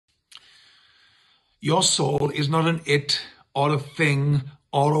Your soul is not an it or a thing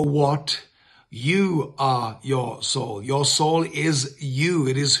or a what. You are your soul. Your soul is you.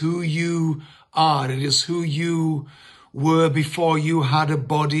 It is who you are. It is who you were before you had a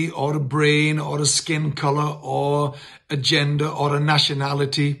body or a brain or a skin color or a gender or a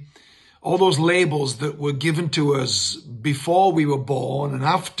nationality. All those labels that were given to us before we were born and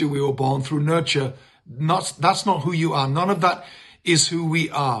after we were born through nurture, that's not who you are. None of that is who we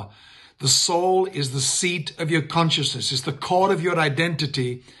are. The soul is the seat of your consciousness. It's the core of your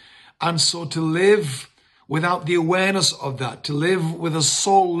identity. And so to live without the awareness of that, to live with a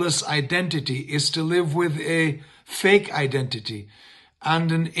soulless identity, is to live with a fake identity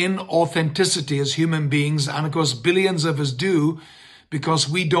and an inauthenticity as human beings. And of course, billions of us do, because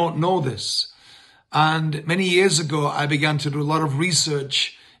we don't know this. And many years ago, I began to do a lot of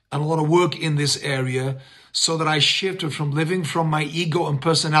research and a lot of work in this area, so that I shifted from living from my ego and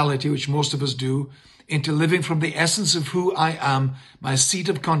personality, which most of us do, into living from the essence of who I am, my seat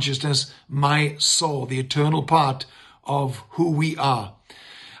of consciousness, my soul, the eternal part of who we are.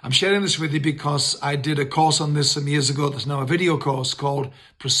 I'm sharing this with you because I did a course on this some years ago. There's now a video course called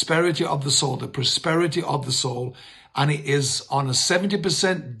Prosperity of the Soul, the Prosperity of the Soul. And it is on a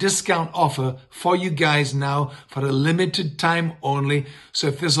 70% discount offer for you guys now for a limited time only. So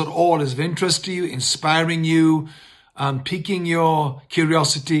if this at all is of interest to you, inspiring you, piquing your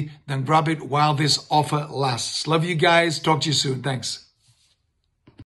curiosity, then grab it while this offer lasts. Love you guys. Talk to you soon. Thanks.